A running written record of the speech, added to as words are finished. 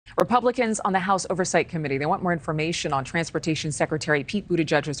Republicans on the House Oversight Committee, they want more information on Transportation Secretary Pete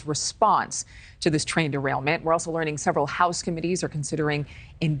Buttigieg's response to this train derailment. We're also learning several House committees are considering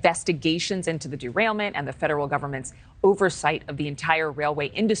investigations into the derailment and the federal government's oversight of the entire railway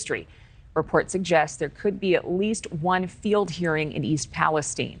industry. Reports suggest there could be at least one field hearing in East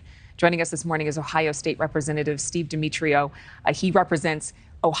Palestine. Joining us this morning is Ohio State Representative Steve Demetriou. He represents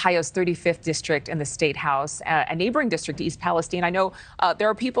Ohio's 35th district in the state house, a neighboring district to East Palestine. I know there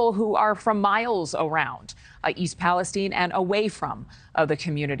are people who are from miles around East Palestine and away from the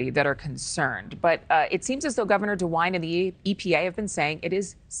community that are concerned. But it seems as though Governor DeWine and the EPA have been saying it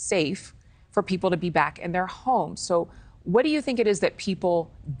is safe for people to be back in their homes. So what do you think it is that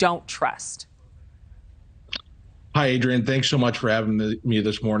people don't trust? Hi, Adrienne. Thanks so much for having me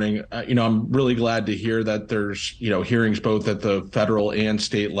this morning. I'm really glad to hear that there's, hearings both at the federal and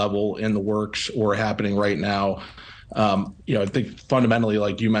state level in the works or happening right now. I think fundamentally,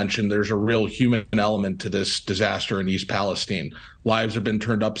 like you mentioned, there's a real human element to this disaster in East Palestine. Lives have been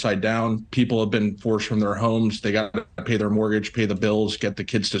turned upside down. People have been forced from their homes. They got to pay their mortgage, pay the bills, get the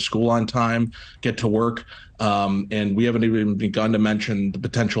kids to school on time, get to work. And we haven't even begun to mention the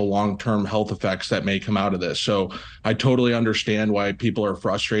potential long-term health effects that may come out of this. So I totally understand why people are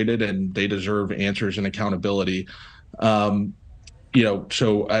frustrated, and they deserve answers and accountability.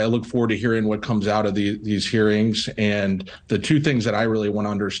 So I look forward to hearing what comes out of these hearings. And the two things that I really want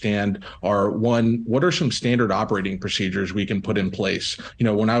to understand are, one, what are some standard operating procedures we can put in place?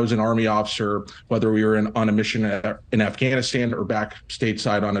 When I was an Army officer, whether we were on a mission in Afghanistan or back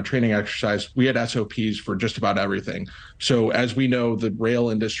stateside on a training exercise, we had SOPs for just about everything. So as we know, the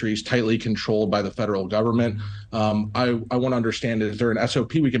rail industry is tightly controlled by the federal government. I want to understand, is there an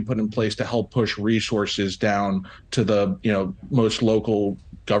SOP we can put in place to help push resources down to the most local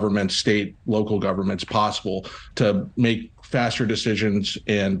governments, state, local governments possible, to make faster decisions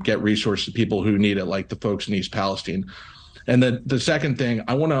and get resources to people who need it, like the folks in East Palestine? And then the second thing,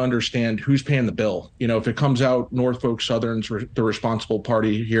 I want to understand who's paying the bill. If it comes out Norfolk Southern's the responsible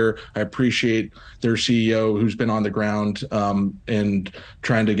party here, I appreciate their CEO who's been on the ground and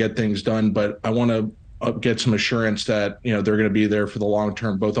trying to get things done. But I want to get some assurance that, they're going to be there for the long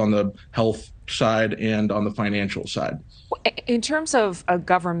term, both on the health side and on the financial side. In terms of a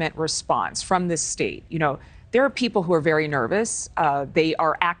government response from this state, there are people who are very nervous. They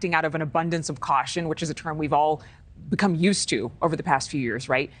are acting out of an abundance of caution, which is a term we've all become used to over the past few years,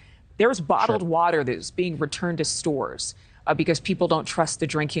 right? There's bottled water that is being returned to stores because people don't trust the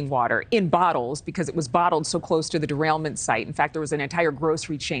drinking water in bottles because it was bottled so close to the derailment site. In fact, there was an entire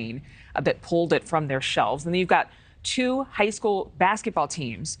grocery chain that pulled it from their shelves. And then you've got two high school basketball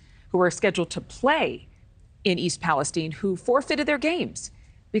teams who are scheduled to play in East Palestine who forfeited their games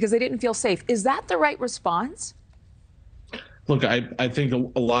because they didn't feel safe. Is that the right response? Look, I think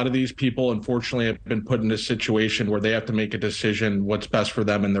a lot of these people, unfortunately, have been put in a situation where they have to make a decision what's best for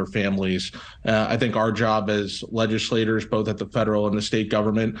them and their families. I think our job as legislators, both at the federal and the state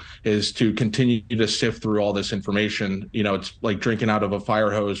government, is to continue to sift through all this information. It's like drinking out of a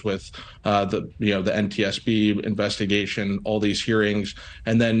fire hose with the NTSB investigation, all these hearings,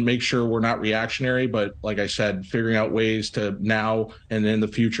 and then make sure we're not reactionary. But like I said, figuring out ways to now and in the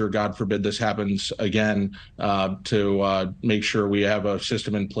future, God forbid this happens again, to make sure we have a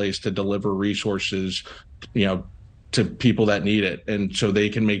system in place to deliver resources, to people that need it, and so they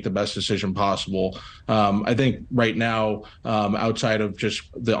can make the best decision possible. I think right now, outside of just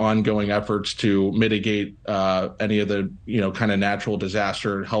the ongoing efforts to mitigate any of the kind of natural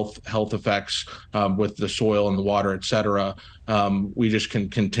disaster health effects with the soil and the water, et cetera, we just can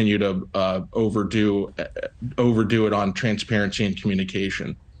continue to overdo it on transparency and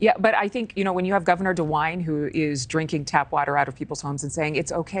communication. Yeah, but I think, when you have Governor DeWine, who is drinking tap water out of people's homes and saying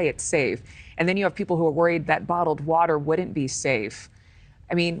it's okay, it's safe, and then you have people who are worried that bottled water wouldn't be safe.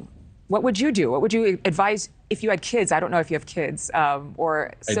 I mean, what would you do? What would you advise if you had kids? I don't know if you have kids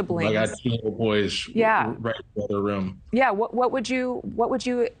or siblings. I got two little boys. Yeah. Right in the other room. Yeah. What would you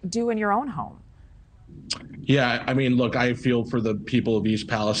do in your own home? Yeah, I mean, look, I feel for the people of East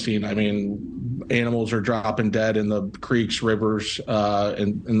Palestine. I mean, animals are dropping dead in the creeks, rivers,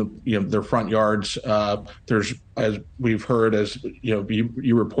 in the their front yards. There's, as we've heard, as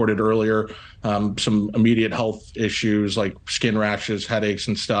you reported earlier, some immediate health issues like skin rashes, headaches,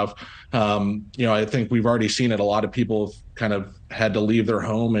 and stuff. I think we've already seen it. A lot of people have kind of had to leave their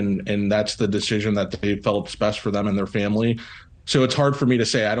home, and that's the decision that they felt is best for them and their family. So it's hard for me to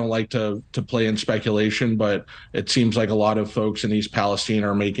say. I don't like to play in speculation, but it seems like a lot of folks in East Palestine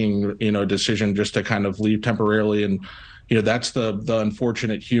are making, a decision just to kind of leave temporarily. And, that's the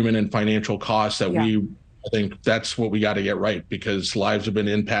unfortunate human and financial cost that we I think that's what we got to get right, because lives have been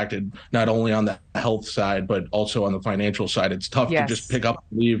impacted not only on the health side, but also on the financial side. It's tough to just pick up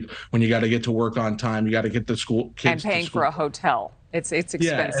and leave when you got to get to work on time. You got to get the school kids and paying to school. for a hotel. It's expensive.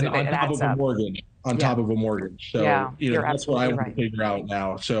 Yeah, and on top of a mortgage. On top of a mortgage. So, that's what I want to figure out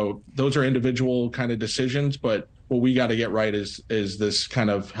now. So those are individual kind of decisions, but what we got to get right is this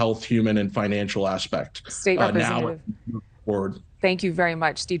kind of health, human, and financial aspect. State Representative. Now forward. Thank you very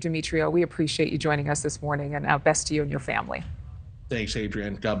much, Steve Demetriou. We appreciate you joining us this morning, and best to you and your family. Thanks,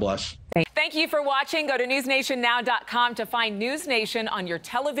 Adrienne. God bless. Thank you for watching. Go to newsnationnow.com to find NewsNation on your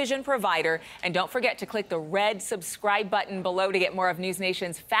television provider. And don't forget to click the red subscribe button below to get more of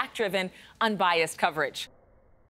NewsNation's fact-driven, unbiased coverage.